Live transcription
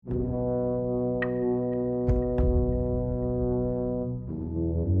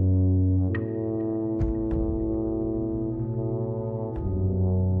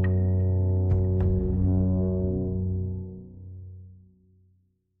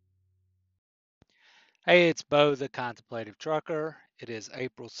Hey, it's Bo the Contemplative Trucker. It is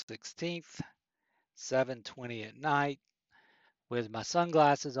April 16th, 7:20 at night, with my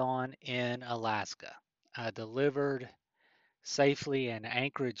sunglasses on in Alaska. I delivered safely in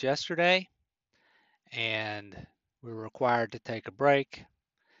Anchorage yesterday, and we were required to take a break.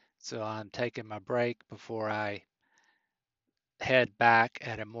 So I'm taking my break before I head back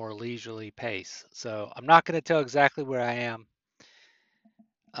at a more leisurely pace. So I'm not going to tell exactly where I am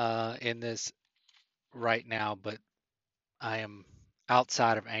in this right now, but I am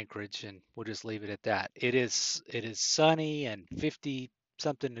outside of Anchorage, and we'll just leave it at that. It is sunny and 50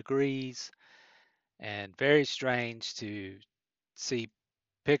 something degrees, and very strange to see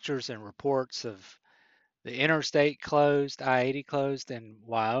pictures and reports of the interstate closed, I-80 closed in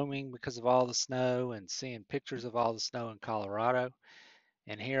Wyoming because of all the snow, and seeing pictures of all the snow in Colorado.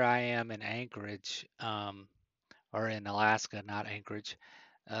 And here I am in Anchorage, or in Alaska, not Anchorage,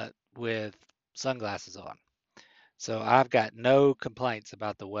 with sunglasses on. So I've got no complaints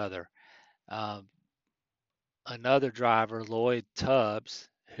about the weather. Um, Another driver, Lloyd Tubbs,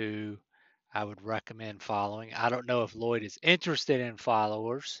 who I would recommend following. I don't know if Lloyd is interested in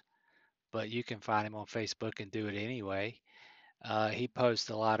followers, but you can find him on Facebook and do it anyway. He posts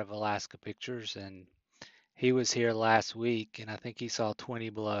a lot of Alaska pictures, and he was here last week, and I think he saw 20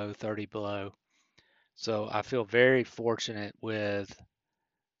 below, 30 below. So I feel very fortunate with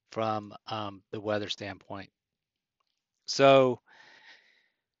from the weather standpoint. So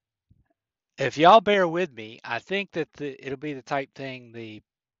if y'all bear with me, I think that it'll be the type thing the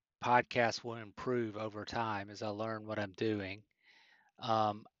podcast will improve over time as I learn what I'm doing.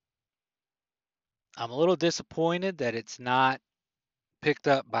 Um, I'm a little disappointed that it's not picked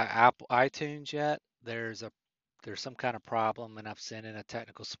up by Apple iTunes yet. There's some kind of problem, and I've sent in a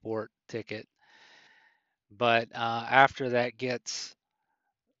technical support ticket. But after that gets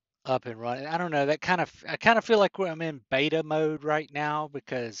up and running, I don't know. I kind of feel like I'm in beta mode right now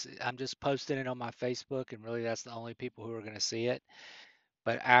because I'm just posting it on my Facebook, and really that's the only people who are going to see it.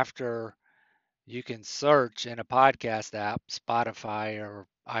 But after you can search in a podcast app, Spotify or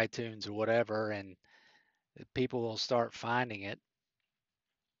iTunes or whatever, and people will start finding it.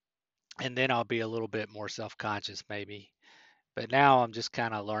 And then I'll be a little bit more self conscious, maybe. But now I'm just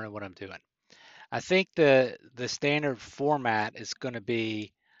kind of learning what I'm doing. I think the standard format is going to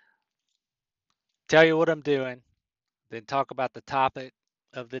be tell you what I'm doing, then talk about the topic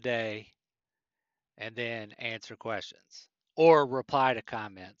of the day, and then answer questions or reply to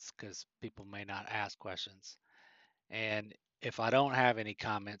comments because people may not ask questions. And if I don't have any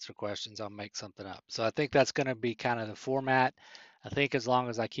comments or questions, I'll make something up. So I think that's going to be kind of the format. I think as long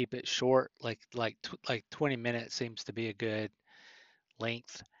as I keep it short, like 20 minutes seems to be a good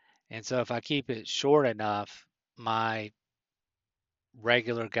length. And so if I keep it short enough, my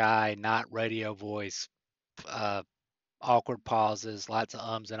regular guy, not radio voice, uh, awkward pauses, lots of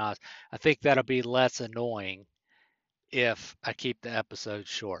ums and ahs, I think that'll be less annoying if I keep the episode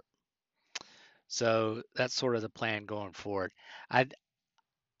short. So that's sort of the plan going forward. I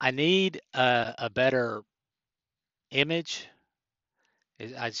I need a better image.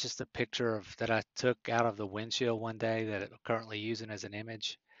 It's just a picture of that I took out of the windshield one day that I'm currently using as an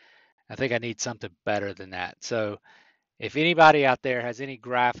image. I think I need something better than that. So if anybody out there has any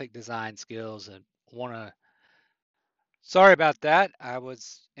graphic design skills and want to, sorry about that. I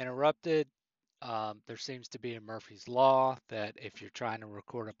was interrupted. There seems to be a Murphy's Law that if you're trying to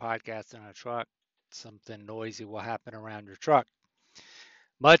record a podcast in a truck, something noisy will happen around your truck.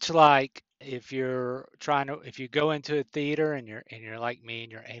 Much like if you go into a theater and you're like me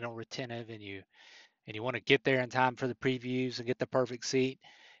and you're anal retentive and you want to get there in time for the previews and get the perfect seat,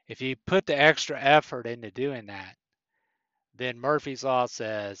 if you put the extra effort into doing that, then Murphy's Law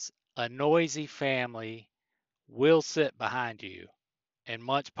says a noisy family will sit behind you and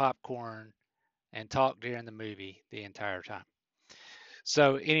munch popcorn and talk during the movie the entire time.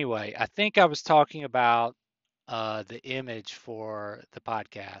 So anyway, I think I was talking about the image for the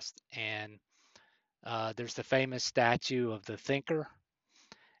podcast, and there's the famous statue of the thinker,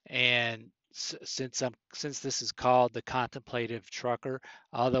 and since this is called the contemplative trucker,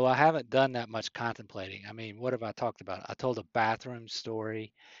 although I haven't done that much contemplating. I mean, what have I talked about? I told a bathroom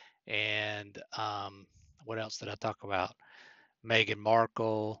story, and what else did I talk about? Meghan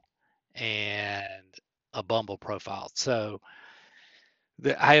Markle and a Bumble profile. So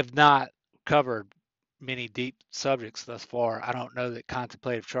I have not covered many deep subjects thus far. I don't know that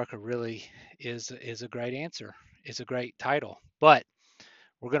contemplative trucker really is a great answer. It's a great title, but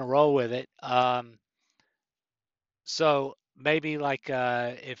we're gonna roll with it. So maybe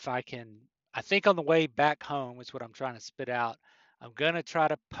if I can, I think on the way back home is what I'm trying to spit out. I'm gonna try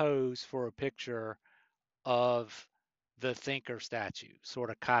to pose for a picture of the thinker statue, sort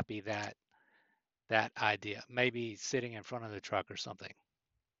of copy that idea, maybe sitting in front of the truck or something.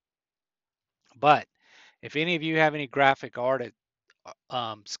 But if any of you have any graphic art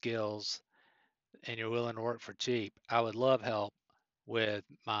skills and you're willing to work for cheap, I would love help with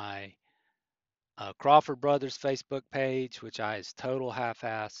my Crawford Brothers Facebook page, which I is total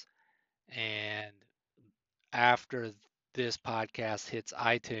half-ass. And after this podcast hits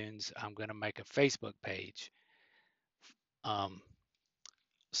iTunes, I'm going to make a Facebook page, um,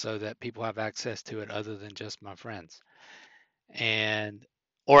 so that people have access to it other than just my friends. And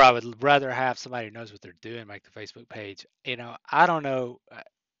or I would rather have somebody who knows what they're doing make the Facebook page. I don't know.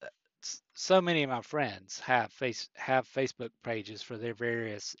 So many of my friends have Facebook pages for their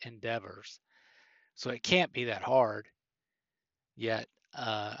various endeavors, so it can't be that hard. Yet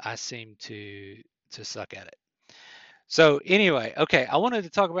I seem to suck at it. So anyway, okay, I wanted to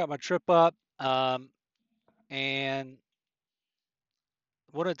talk about my trip up, and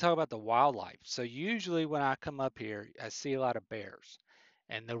wanted to talk about the wildlife. So usually when I come up here, I see a lot of bears,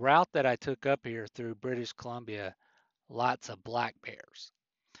 and the route that I took up here through British Columbia, lots of black bears.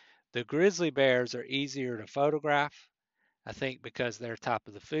 The grizzly bears are easier to photograph, I think because they're top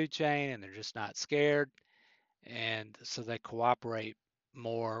of the food chain and they're just not scared, and so they cooperate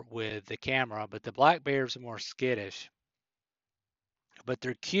more with the camera. But the black bears are more skittish, but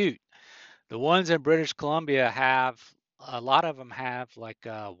they're cute. The ones in British Columbia have a lot of them have like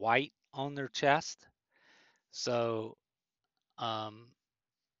white on their chest. So, um,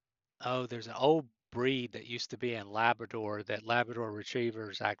 oh, there's an old breed that used to be in Labrador that Labrador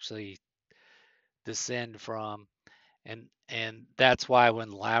retrievers actually descend from, and that's why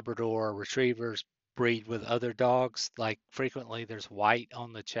when Labrador retrievers breed with other dogs, like frequently there's white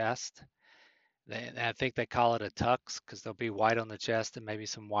on the chest. And I think they call it a tux because there'll be white on the chest and maybe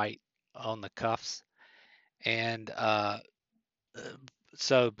some white on the cuffs. And uh,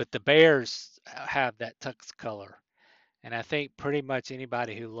 but the bears have that tux color, and I think pretty much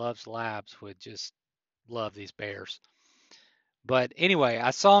anybody who loves labs would just love these bears. But anyway, I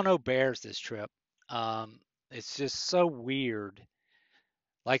saw no bears this trip. It's just so weird.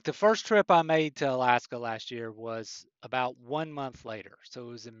 Like the first trip I made to Alaska last year was about 1 month later, so it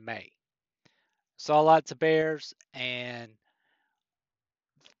was in May. Saw lots of bears, and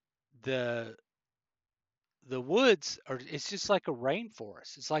the the woods are, it's just like a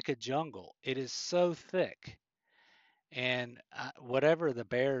rainforest. It's like a jungle. It is so thick. And whatever the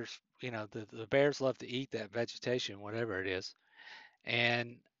bears, the bears love to eat that vegetation, whatever it is.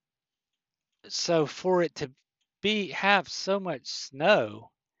 And so for it to be have so much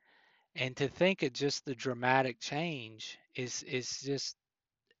snow, and to think of just the dramatic change is just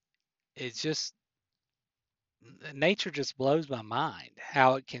nature just blows my mind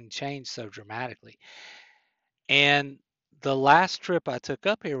how it can change so dramatically. And the last trip I took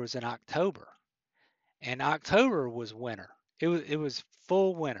up here was in October, and October was winter. It was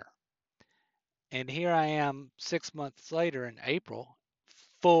full winter. And here I am 6 months later in April,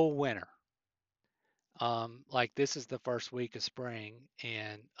 full winter. Like this is the first week of spring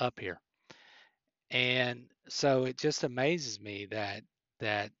and up here. And so it just amazes me that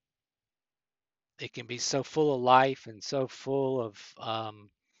it can be so full of life and so full of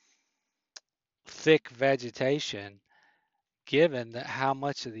thick vegetation, given that how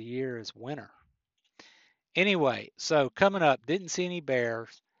much of the year is winter. Anyway, so coming up, didn't see any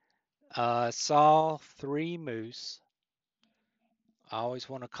bears. Saw three moose. I always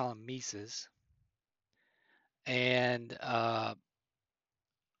want to call them Mises. And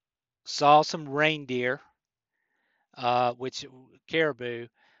saw some reindeer, which caribou,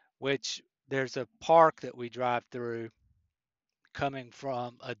 which there's a park that we drive through coming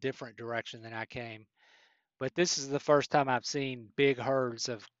from a different direction than I came. But this is the first time I've seen big herds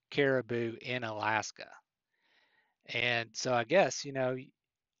of caribou in Alaska. And so I guess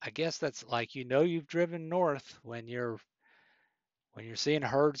that's like you've driven north when you're seeing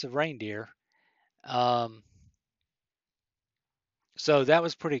herds of reindeer. Um, so that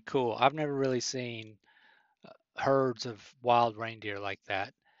was pretty cool. I've never really seen herds of wild reindeer like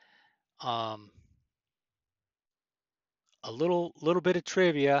that. Um, a little bit of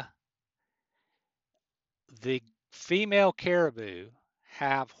trivia: the female caribou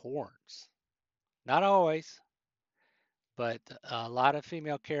have horns. Not always, but a lot of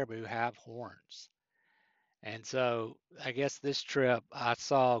female caribou have horns. And so I guess this trip I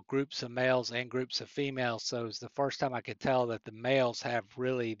saw groups of males and groups of females. So it's the first time I could tell that the males have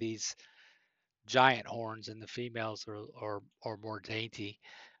really these giant horns and the females are more dainty.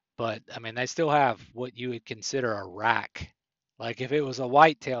 But I mean, they still have what you would consider a rack. Like if it was a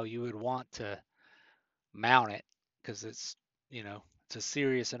whitetail, you would want mount it because it's a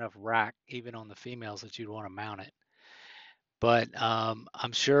serious enough rack even on the females that you'd want to mount it. But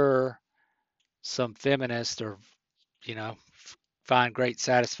I'm sure some feminists or find great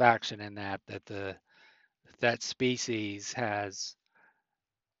satisfaction in that species has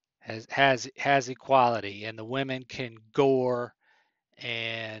equality, and the women can gore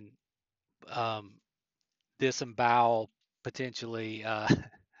and um, disembowel potentially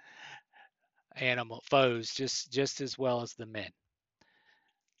animal foes just as well as the men.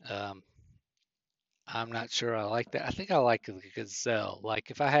 Um, I'm not sure I like that. I think I like the gazelle.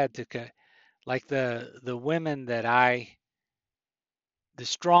 Like if I had to, like the women the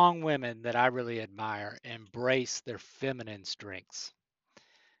strong women that I really admire embrace their feminine strengths.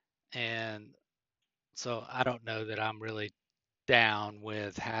 And so I don't know that I'm really down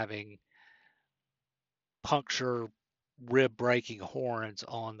with having puncture rib breaking horns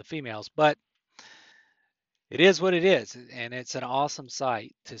on the females, but it is what it is, and it's an awesome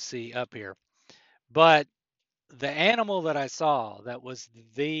sight to see up here. But the animal that I saw that was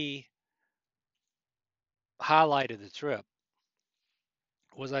the highlight of the trip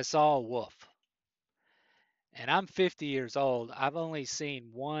was I saw a wolf. And I'm 50 years old. I've only seen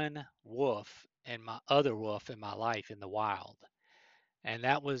one wolf and my other wolf in my life in the wild, and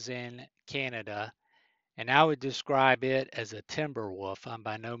that was in Canada. And I would describe it as a timber wolf. I'm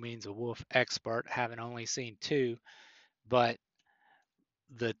by no means a wolf expert, having only seen two, but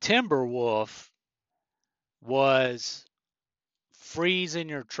the timber wolf was freeze in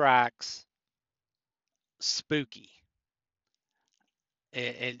your tracks, spooky.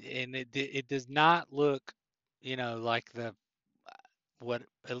 And it does not look, like the what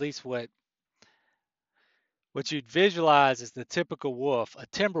at least what you'd visualize is the typical wolf. A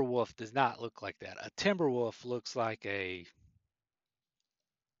timber wolf does not look like that. A timber wolf looks like the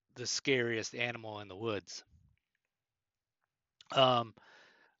scariest animal in the woods. Um,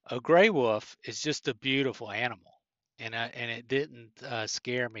 a gray wolf is just a beautiful animal, and it didn't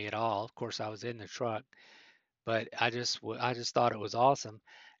scare me at all. Of course, I was in the truck, but I just thought it was awesome,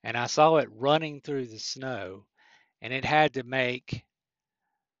 and I saw it running through the snow, and it had to make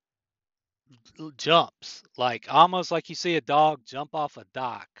jumps, like almost like you see a dog jump off a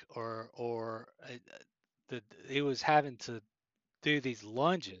dock, or the it was having to do these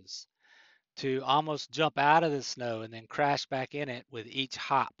lunges to almost jump out of the snow and then crash back in it with each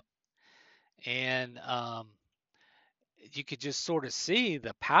hop. And you could just sort of see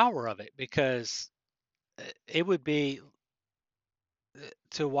the power of it because it would be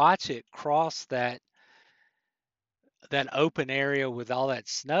to watch it cross that open area with all that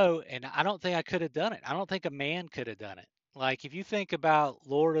snow, and I don't think I could have done it. I don't think a man could have done it. Like if you think about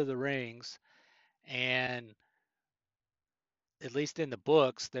Lord of the Rings, and at least in the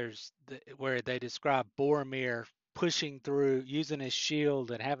books, where they describe Boromir pushing through, using his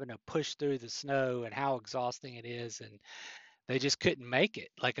shield and having to push through the snow and how exhausting it is, and they just couldn't make it.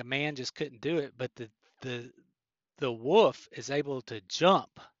 Like a man just couldn't do it, but the the wolf is able to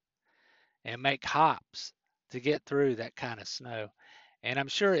jump and make hops to get through that kind of snow. And I'm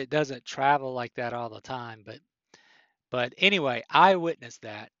sure it doesn't travel like that all the time, but anyway, I witnessed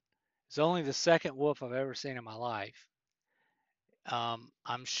that. It's only the second wolf I've ever seen in my life.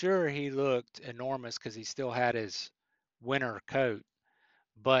 I'm sure he looked enormous because he still had his winter coat,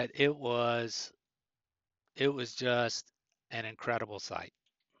 but it was just an incredible sight.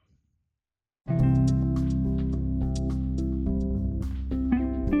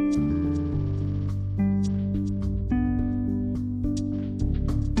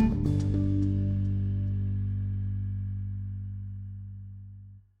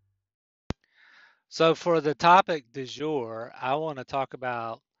 So for the topic du jour, I want to talk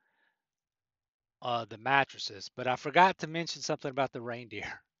about the mattresses, but I forgot to mention something about the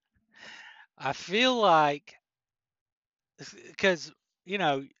reindeer. I feel like because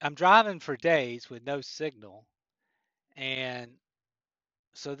I'm driving for days with no signal, and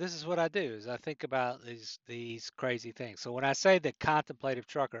so this is what I do is I think about these crazy things. So when I say the contemplative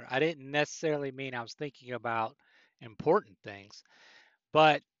trucker, I didn't necessarily mean I was thinking about important things,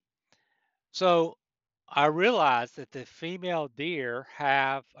 but so I realized that the female deer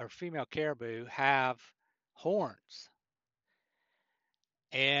have or female caribou have horns,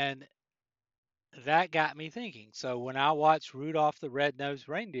 and that got me thinking. So when I watched Rudolph the Red-Nosed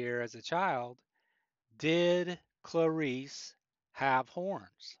Reindeer as a child, did Clarice have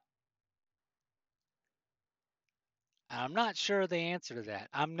horns? I'm not sure the answer to that.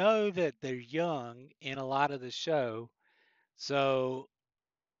 I know that they're young in a lot of the show, so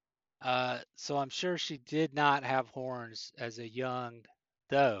so I'm sure she did not have horns as a young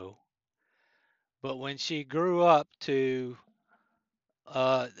doe. But when she grew up to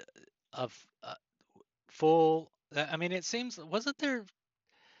uh, a full, I mean, it seems wasn't there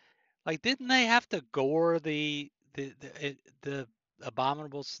like didn't they have to gore the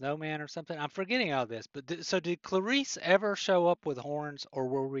abominable snowman or something? I'm forgetting all this. But so did Clarice ever show up with horns, or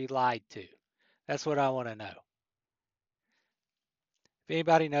were we lied to? That's what I want to know. If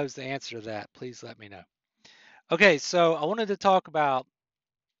anybody knows the answer to that, please let me know. Okay, so I wanted to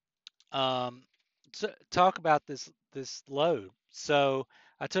um, talk about this load. So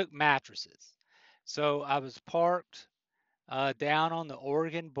I took mattresses. So I was parked down on the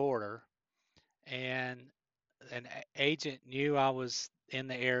Oregon border, and an agent knew I was in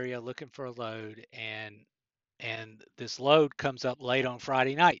the area looking for a load, and this load comes up late on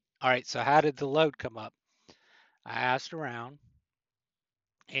Friday night. All right, so how did the load come up? I asked around,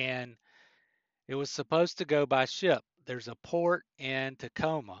 and it was supposed to go by ship. There's a port in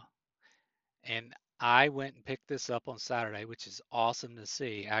Tacoma, and I went and picked this up on Saturday, which is awesome to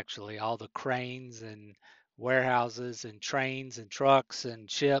see. Actually, all the cranes and warehouses and trains and trucks and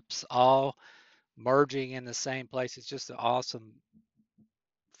ships all merging in the same place. It's just an awesome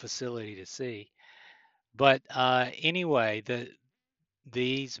facility to see. But anyway,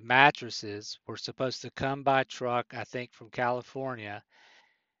 these mattresses were supposed to come by truck, I think, from California,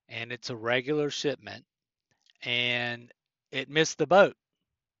 and it's a regular shipment, and it missed the boat.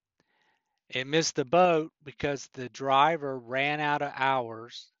 It missed the boat because the driver ran out of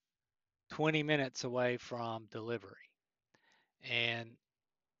hours 20 minutes away from delivery. And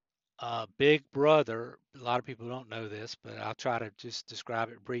Big Brother, a lot of people don't know this, but I'll try to just describe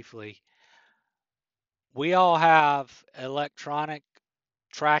it briefly. We all have electronic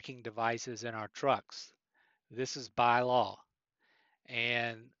tracking devices in our trucks. This is by law.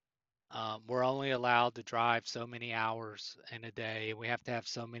 And we're only allowed to drive so many hours in a day. We have to have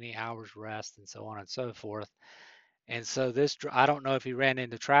so many hours rest and so on and so forth. And so I don't know if he ran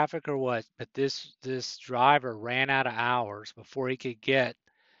into traffic or what, but this driver ran out of hours before he could get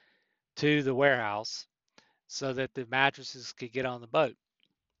to the warehouse so that the mattresses could get on the boat.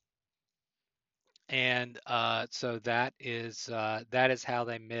 And so that is how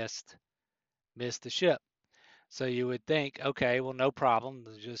they missed the ship. So you would think, okay, well, no problem,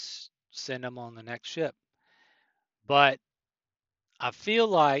 just send them on the next ship. But I feel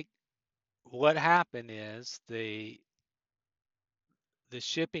like what happened is the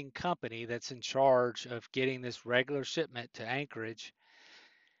shipping company that's in charge of getting this regular shipment to Anchorage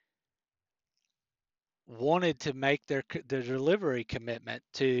wanted to make their delivery commitment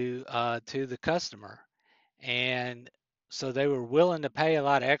to the customer, and so they were willing to pay a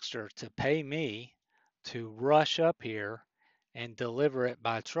lot extra to pay me to rush up here and deliver it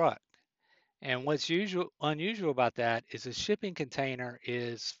by truck. And what's unusual about that is a shipping container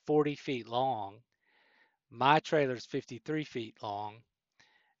is 40 feet long. My trailer is 53 feet long.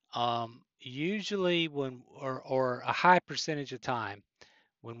 Usually or a high percentage of time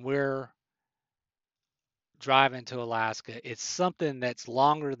when we're driving to Alaska, it's something that's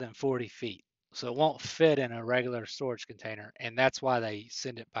longer than 40 feet. So it won't fit in a regular storage container, and that's why they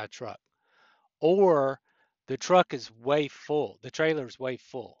send it by truck. Or the truck is way full. The trailer is way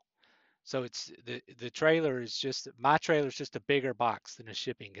full. So it's the trailer is just my trailer is just a bigger box than a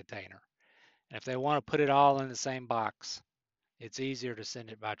shipping container. And if they want to put it all in the same box, it's easier to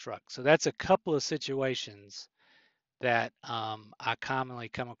send it by truck. So that's a couple of situations that I commonly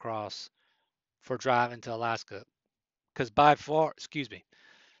come across for driving to Alaska. Because by far, excuse me,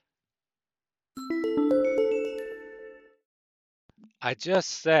 I just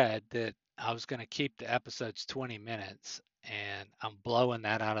said that I was going to keep the episodes 20 minutes, and I'm blowing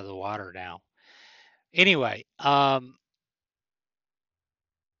that out of the water now. Anyway, so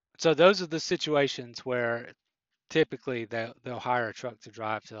those are the situations where typically they'll hire a truck to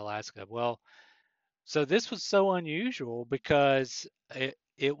drive to Alaska. Well, so this was so unusual because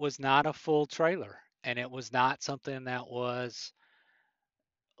it was not a full trailer, and it was not something that was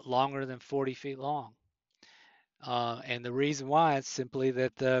longer than 40 feet long. And the reason why is simply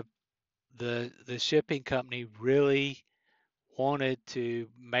that the shipping company really wanted to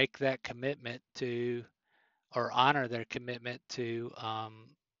make that commitment to or honor their commitment to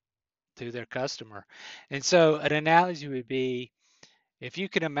their customer. And so an analogy would be if you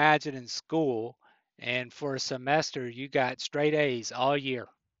can imagine in school and for a semester you got straight A's all year,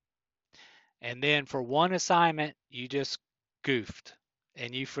 and then for one assignment you just goofed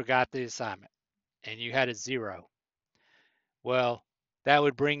and you forgot the assignment and you had a zero. Well, that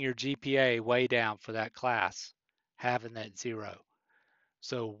would bring your GPA way down for that class, having that zero.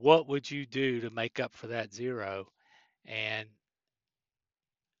 So what would you do to make up for that zero? And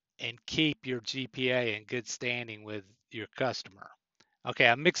and keep your GPA in good standing with your customer. Okay,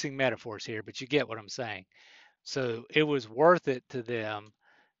 I'm mixing metaphors here, but you get what I'm saying. So it was worth it to them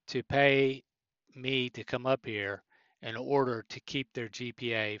to pay me to come up here in order to keep their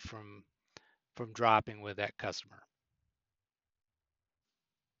GPA from dropping with that customer.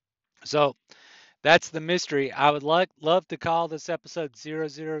 So that's the mystery. I would love to call this episode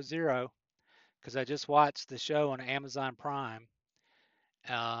 000 because I just watched the show on Amazon Prime.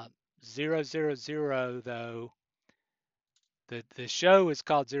 000 though, the show is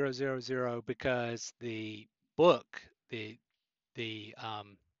called 000 because the book, the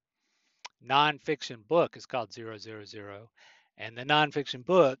nonfiction book is called 000, and the nonfiction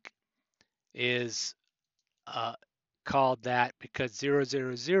book is uh, called that because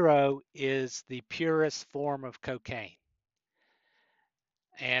 000 is the purest form of cocaine.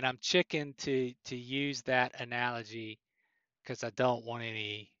 And I'm chicken to use that analogy because I don't want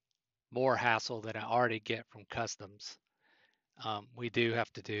any more hassle than I already get from customs. We do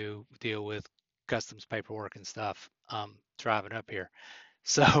have to deal with customs paperwork and stuff driving up here.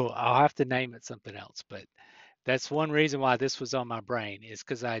 So I'll have to name it something else. But that's one reason why this was on my brain is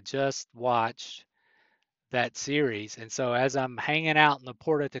because I just watched that series. And so as I'm hanging out in the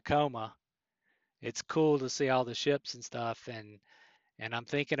port of Tacoma, it's cool to see all the ships and stuff. And I'm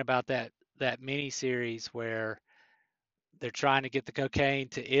thinking about that mini series where they're trying to get the cocaine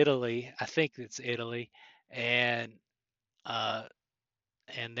to Italy. I think it's Italy, and uh,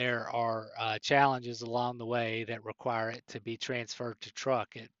 and there are challenges along the way that require it to be transferred to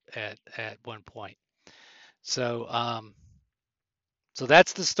truck at one point. So so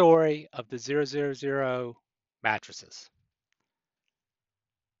that's the story of the 000 mattresses.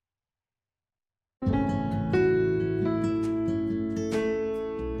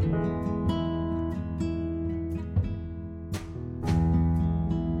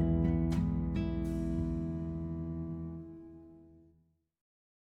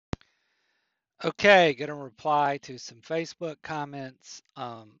 Okay, gonna reply to some Facebook comments.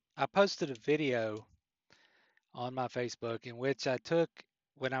 I posted a video on my Facebook in which I took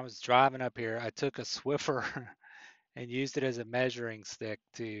when I was driving up here. I took a Swiffer and used it as a measuring stick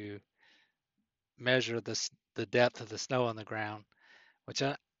to measure the depth of the snow on the ground, which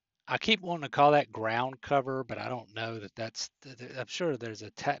I keep wanting to call that ground cover, but I don't know that I'm sure there's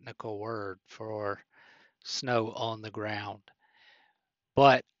a technical word for snow on the ground.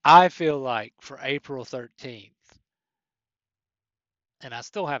 But I feel like for April 13th, and I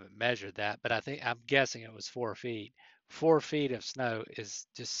still haven't measured that, but I'm guessing it was 4 feet. 4 feet of snow is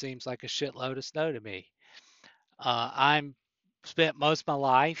just seems like a shitload of snow to me. I'm spent most of my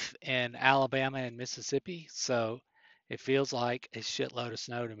life in Alabama and Mississippi, so it feels like a shitload of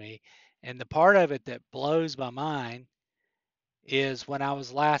snow to me. And the part of it that blows my mind is when I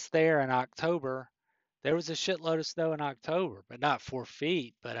was last there in October, there was a shitload of snow in October, but not 4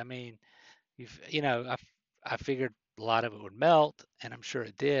 feet. But I mean, I figured a lot of it would melt, and I'm sure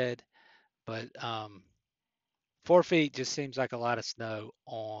it did. But 4 feet just seems like a lot of snow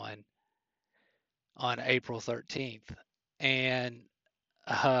on April 13th. And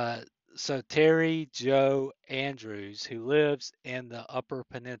uh, so Terry Joe Andrews, who lives in the Upper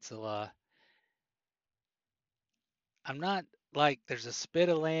Peninsula, I'm not like there's a spit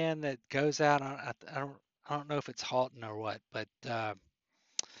of land that goes out on. I don't know if it's Halton or what, but I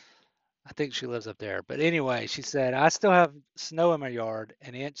think she lives up there. But anyway, she said I still have snow in my yard,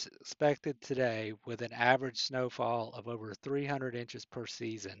 an inch expected today, with an average snowfall of over 300 inches per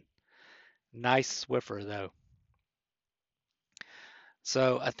season. Nice Swiffer though.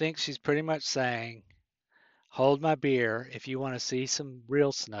 So I think she's pretty much saying, hold my beer. If you want to see some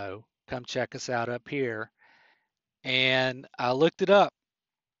real snow, come check us out up here. And I looked it up.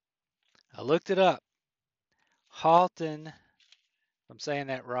 I looked it up. Halton, if I'm saying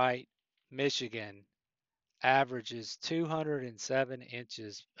that right, Michigan averages 207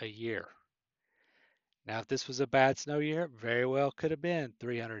 inches a year. Now, if this was a bad snow year, very well could have been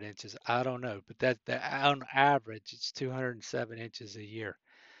 300 inches. I don't know, but that on average, it's 207 inches a year.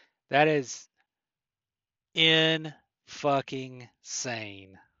 That is in fucking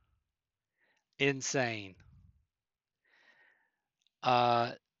sane. Insane.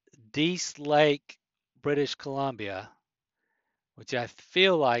 Uh, Dease Lake, British Columbia, which I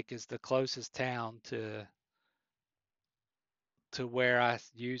feel like is the closest town to where I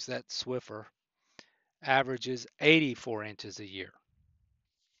use that Swiffer, averages 84 inches a year.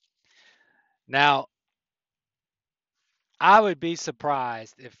 Now, I would be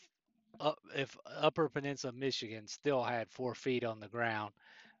surprised if Upper Peninsula Michigan still had 4 feet on the ground,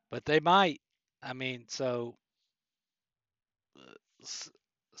 but they might. I mean, so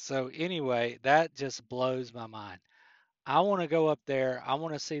So anyway, that just blows my mind. I want to go up there. I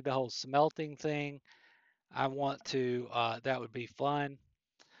want to see the whole smelting thing. I want to, that would be fun.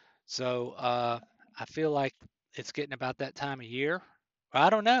 So I feel like it's getting about that time of year. I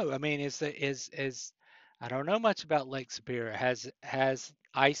don't know. I mean, is I don't know much about Lake Superior. Has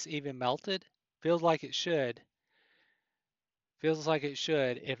ice even melted? Feels like it should. Feels like it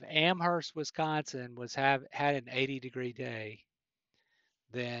should. If Amherst, Wisconsin was have had an 80-degree day,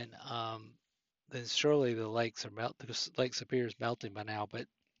 then then surely the lakes are melt. Lake Superior is melting by now, but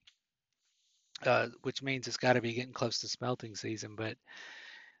which means it's got to be getting close to smelting season. But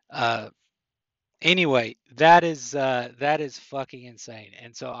uh, anyway, that is fucking insane.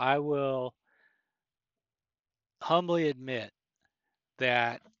 And so I will humbly admit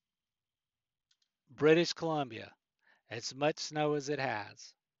that British Columbia, as much snow as it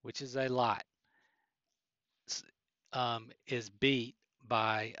has, which is a lot, is beat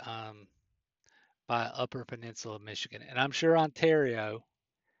by Upper Peninsula of Michigan, and I'm sure Ontario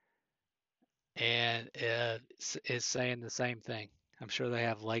and is saying the same thing. I'm sure they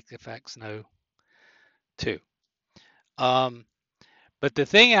have lake effect snow too. Um, but the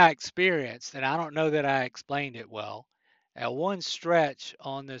thing I experienced, and I don't know that I explained it well, at one stretch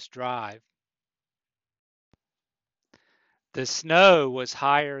on this drive, the snow was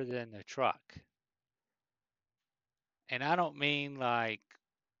higher than the truck. And I don't mean like,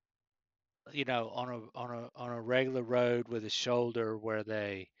 on a regular road with a shoulder where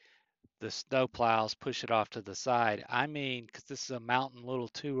the snow plows push it off to the side. I mean, because this is a mountain little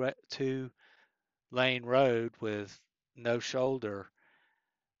two lane road with no shoulder.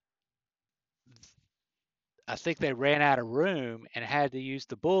 I think they ran out of room and had to use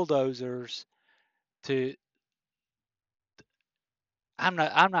the bulldozers to. I'm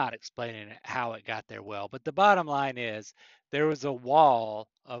not explaining how it got there well, but the bottom line is there was a wall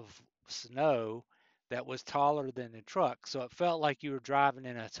of snow that was taller than the truck, so it felt like you were driving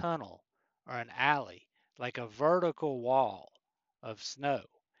in a tunnel or an alley, like a vertical wall of snow.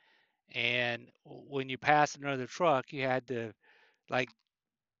 And when you passed another truck, you had to, like,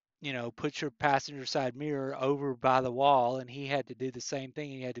 put your passenger side mirror over by the wall, and he had to do the same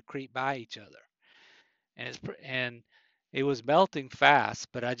thing. And you had to creep by each other, and it was melting fast.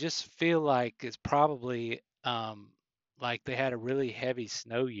 But I just feel like it's probably like they had a really heavy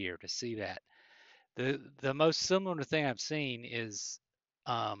snow year to see that. The most similar thing I've seen is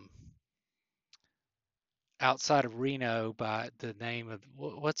um, outside of Reno by the name of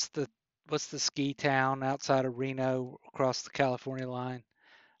what's the ski town outside of Reno across the California line?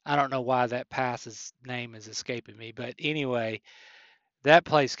 I don't know why that pass's name is escaping me, but anyway, that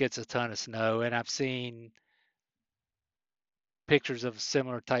place gets a ton of snow, and I've seen pictures of a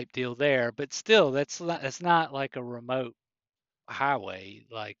similar type deal there. But still, that's not like a remote highway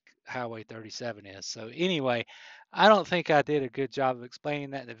like Highway 37 is. So anyway, I don't think I did a good job of explaining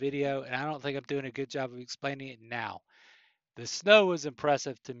that in the video, and I don't think I'm doing a good job of explaining it now. The snow was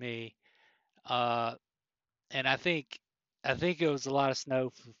impressive to me, uh, and I think it was a lot of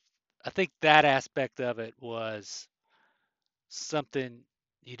snow. I think that aspect of it was something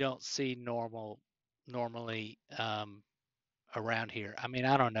you don't see normally around here. I mean,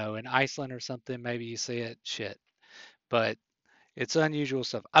 I don't know, in Iceland or something, maybe you see it, shit, but it's unusual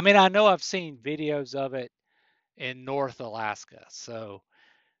stuff. I mean, I know I've seen videos of it in North Alaska. So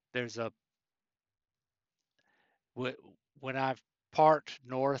there's a when I've parked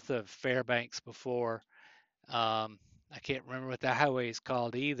north of Fairbanks before, um, I can't remember what the highway is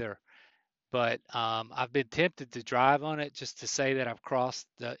called either, but I've been tempted to drive on it just to say that I've crossed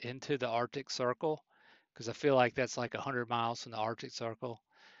into the Arctic Circle because I feel like that's like 100 miles from the Arctic Circle.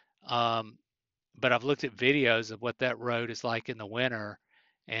 Um, but I've looked at videos of what that road is like in the winter,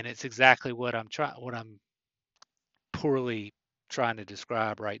 and it's exactly what I'm poorly trying to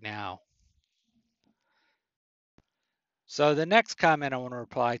describe right now. So the next comment I want to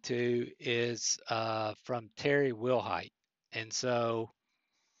reply to is from Terry Wilhite. And so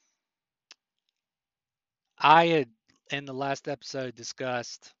I had in the last episode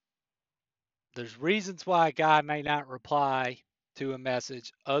discussed there's reasons why a guy may not reply to a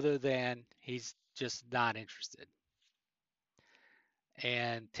message other than he's just not interested.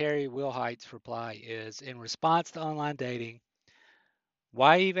 And Terry Wilhite's reply is in response to online dating,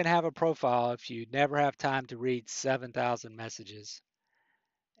 why even have a profile if you never have time to read 7,000 messages?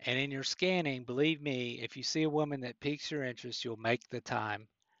 And in your scanning, believe me, if you see a woman that piques your interest, you'll make the time.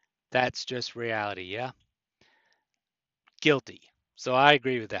 That's just reality, yeah? Guilty. So I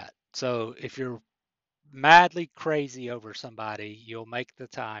agree with that. So if you're madly crazy over somebody, you'll make the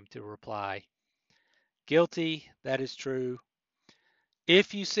time to reply. Guilty, that is true.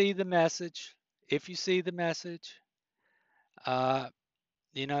 If you see the message, if you see the message, uh,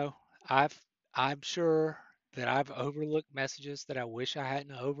 you know, I've I'm sure that I've overlooked messages that I wish I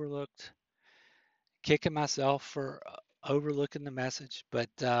hadn't overlooked, kicking myself for overlooking the message. But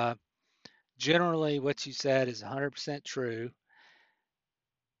generally, what you said is 100% true.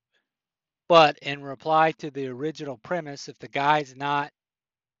 But in reply to the original premise, if the guy's not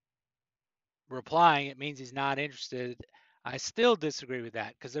replying, it means he's not interested. I still disagree with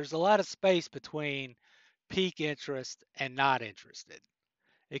that because there's a lot of space between peak interest and not interested.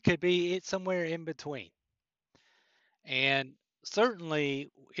 It could be it's somewhere in between. And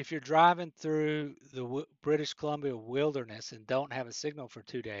certainly, if you're driving through the British Columbia wilderness and don't have a signal for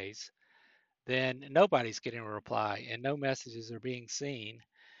 2 days, then nobody's getting a reply and no messages are being seen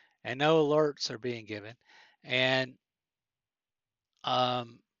and no alerts are being given. And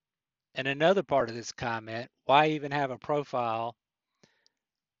um, and another part of this comment, why even have a profile?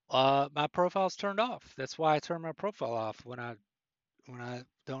 My profile's turned off. That's why I turn my profile off when I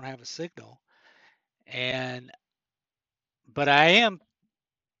don't have a signal. And but I am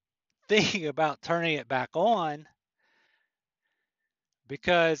thinking about turning it back on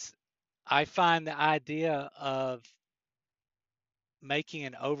because I find the idea of making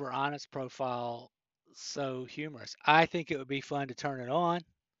an over honest profile so humorous. I think it would be fun to turn it on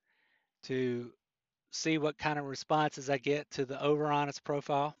to see what kind of responses I get to the over honest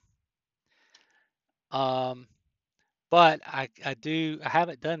profile. Um, but I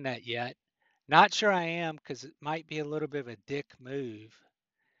haven't done that yet. Not sure I am because it might be a little bit of a dick move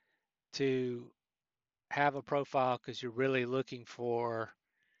to have a profile because you're really looking for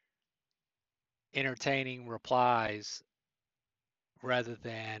entertaining replies rather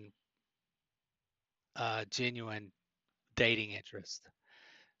than genuine dating interest.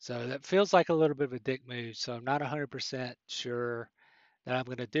 So that feels like a little bit of a dick move. So I'm not 100% sure that I'm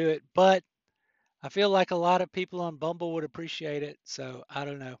going to do it, but I feel like a lot of people on Bumble would appreciate it. So I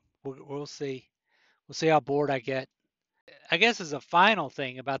don't know. We'll see. We'll see how bored I get. I guess as a final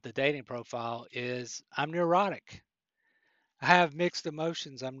thing about the dating profile is I'm neurotic. I have mixed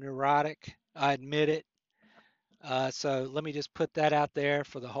emotions. I'm neurotic. I admit it. So let me just put that out there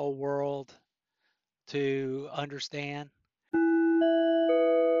for the whole world to understand.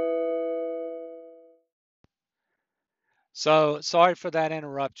 So sorry for that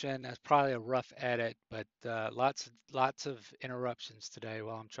interruption. That's probably a rough edit, but lots of interruptions today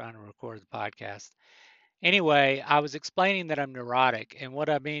while I'm trying to record the podcast. Anyway, I was explaining that I'm neurotic, and what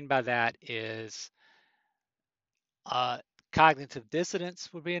I mean by that is uh, cognitive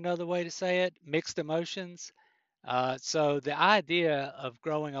dissonance would be another way to say it. Mixed emotions. So the idea of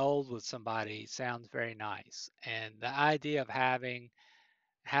growing old with somebody sounds very nice, and the idea of having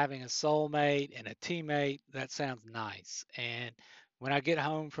a soulmate and a teammate, that sounds nice. And when I get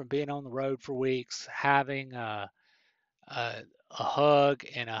home from being on the road for weeks, having a hug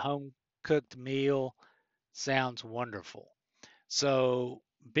and a home cooked meal sounds wonderful. So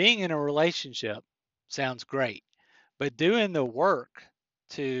being in a relationship sounds great, but doing the work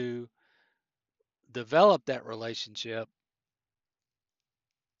to develop that relationship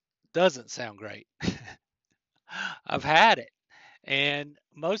doesn't sound great. I've had it. And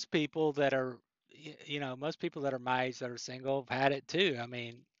most people that are, most people that are my age that are single have had it too. I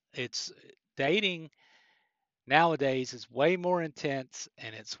mean, it's dating nowadays is way more intense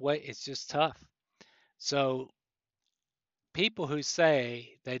and it's just tough. So people who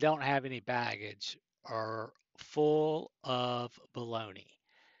say they don't have any baggage are full of baloney.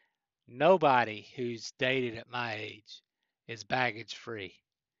 Nobody who's dated at my age is baggage free.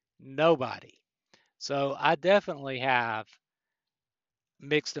 Nobody. So I definitely have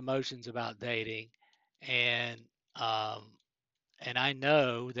mixed emotions about dating, and um, and I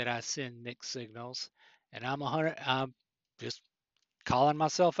know that I send mixed signals, and I'm just calling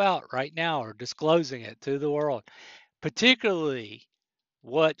myself out right now or disclosing it to the world. Particularly,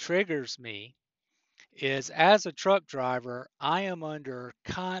 what triggers me is as a truck driver, I am under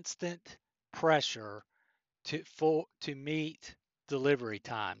constant pressure to meet delivery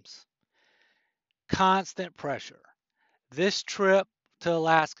times. Constant pressure. This trip to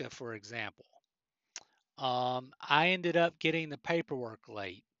Alaska, for example, I ended up getting the paperwork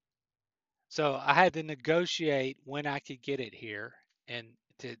late. So I had to negotiate when I could get it here and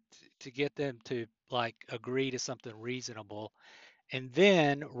to get them to like agree to something reasonable. And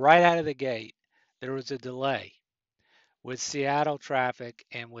then right out of the gate, there was a delay with Seattle traffic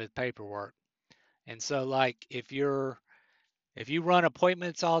and with paperwork. And so like if you run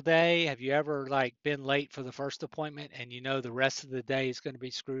appointments all day, have you ever like been late for the first appointment and you know the rest of the day is going to be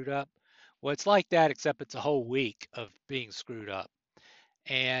screwed up? Well, it's like that except it's a whole week of being screwed up.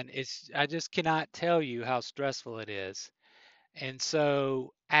 And I just cannot tell you how stressful it is. And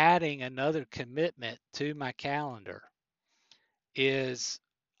so adding another commitment to my calendar is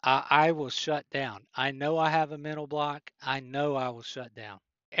I will shut down. I know I have a mental block. I know I will shut down.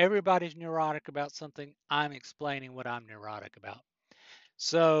 Everybody's neurotic about something. I'm explaining what I'm neurotic about.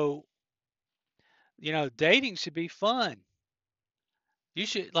 So, dating should be fun. You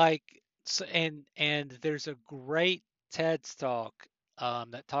should and there's a great TED's talk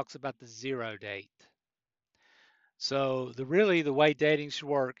that talks about the zero date. So the way dating should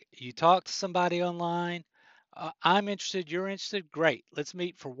work, you talk to somebody online. I'm interested, you're interested, great. Let's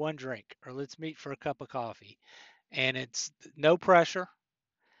meet for one drink or let's meet for a cup of coffee. And it's no pressure.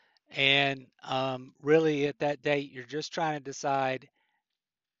 And really, at that date, you're just trying to decide,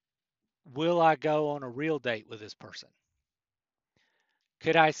 will I go on a real date with this person?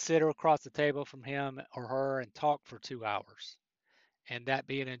 Could I sit across the table from him or her and talk for 2 hours and that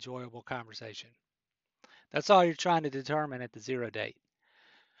be an enjoyable conversation? That's all you're trying to determine at the zero date.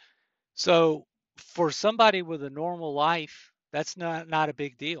 So for somebody with a normal life, that's not a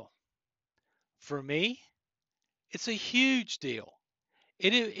big deal. For me, it's a huge deal.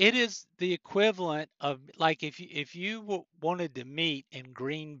 It is the equivalent of like if you wanted to meet in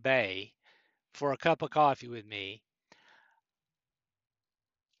Green Bay for a cup of coffee with me.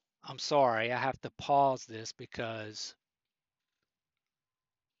 I'm sorry, I have to pause this because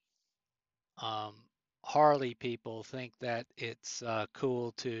um, Harley people think that it's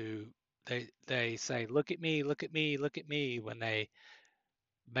cool to they say look at me, look at me, look at me when they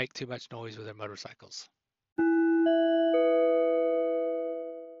make too much noise with their motorcycles.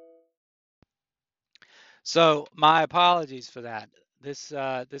 So my apologies for that. This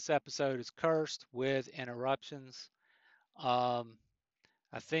episode is cursed with interruptions. Um,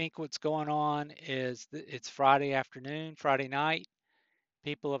 I think what's going on is it's Friday afternoon, Friday night.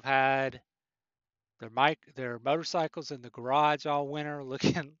 People have had their motorcycles in the garage all winter,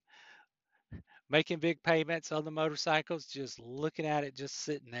 looking making big payments on the motorcycles, just looking at it, just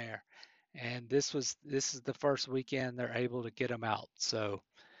sitting there. And this is the first weekend they're able to get them out. So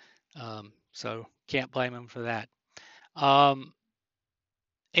can't blame them for that. Um,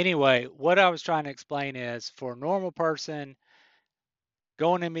 Anyway, what I was trying to explain is for a normal person,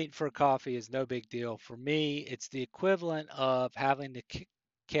 going and meeting for a coffee is no big deal. For me, it's the equivalent of having to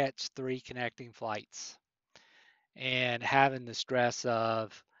catch three connecting flights and having the stress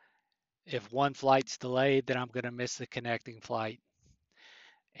of if one flight's delayed, then I'm going to miss the connecting flight.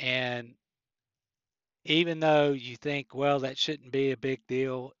 And even though you think, well, that shouldn't be a big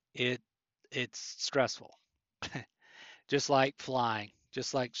deal, it's stressful. Just like flying,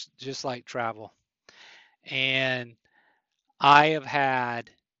 just like travel. And I have had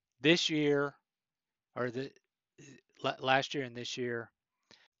this year or the last year and this year,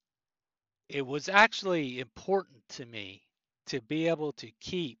 it was actually important to me to be able to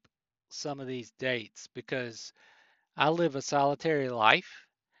keep some of these dates because I live a solitary life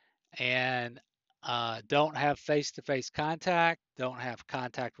and don't have face to face contact, don't have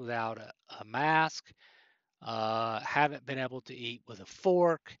contact without a mask, haven't been able to eat with a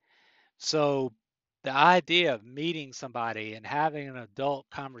fork. So the idea of meeting somebody and having an adult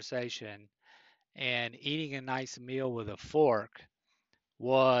conversation and eating a nice meal with a fork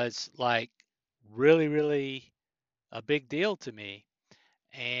was like really, really a big deal to me.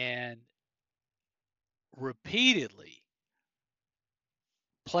 And repeatedly,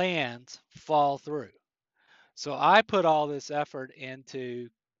 plans fall through. So I put all this effort into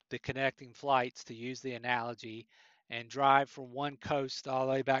the connecting flights, to use the analogy, and drive from one coast all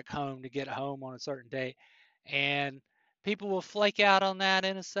the way back home to get home on a certain day. And people will flake out on that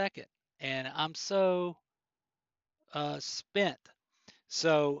in a second. And I'm so spent.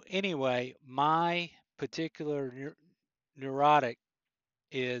 So anyway, my particular neurotic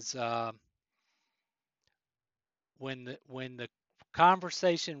is when the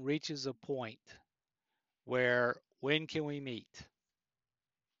conversation reaches a point where when can we meet,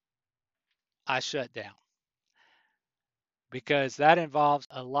 I shut down because that involves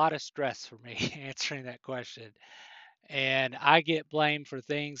a lot of stress for me answering that question, and I get blamed for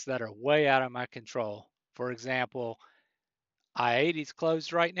things that are way out of my control. For example, I-80 is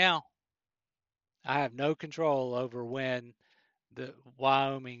closed right now. I have no control over when the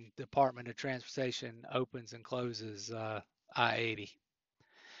Wyoming Department of Transportation opens and closes I-80.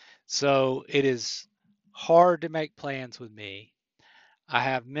 So it is hard to make plans with me. I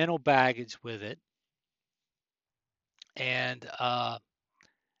have mental baggage with it, and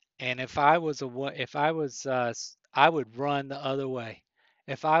if I was if I was I would run the other way.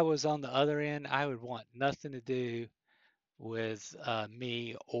 If I was on the other end, I would want nothing to do with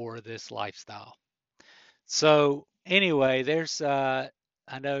me or this lifestyle. So anyway, there's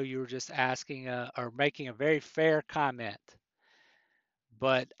I know you were just asking or making a very fair comment,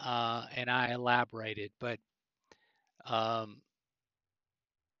 but and I elaborated, but um,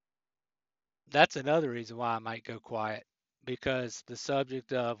 that's another reason why I might go quiet because the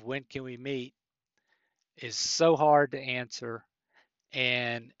subject of when can we meet is so hard to answer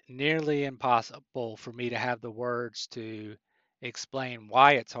and nearly impossible for me to have the words to explain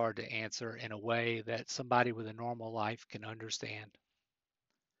why it's hard to answer in a way that somebody with a normal life can understand.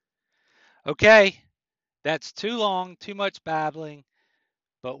 Okay, that's too long, too much babbling,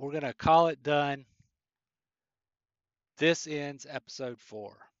 but we're going to call it done. This ends episode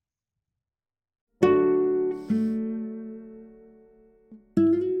 4.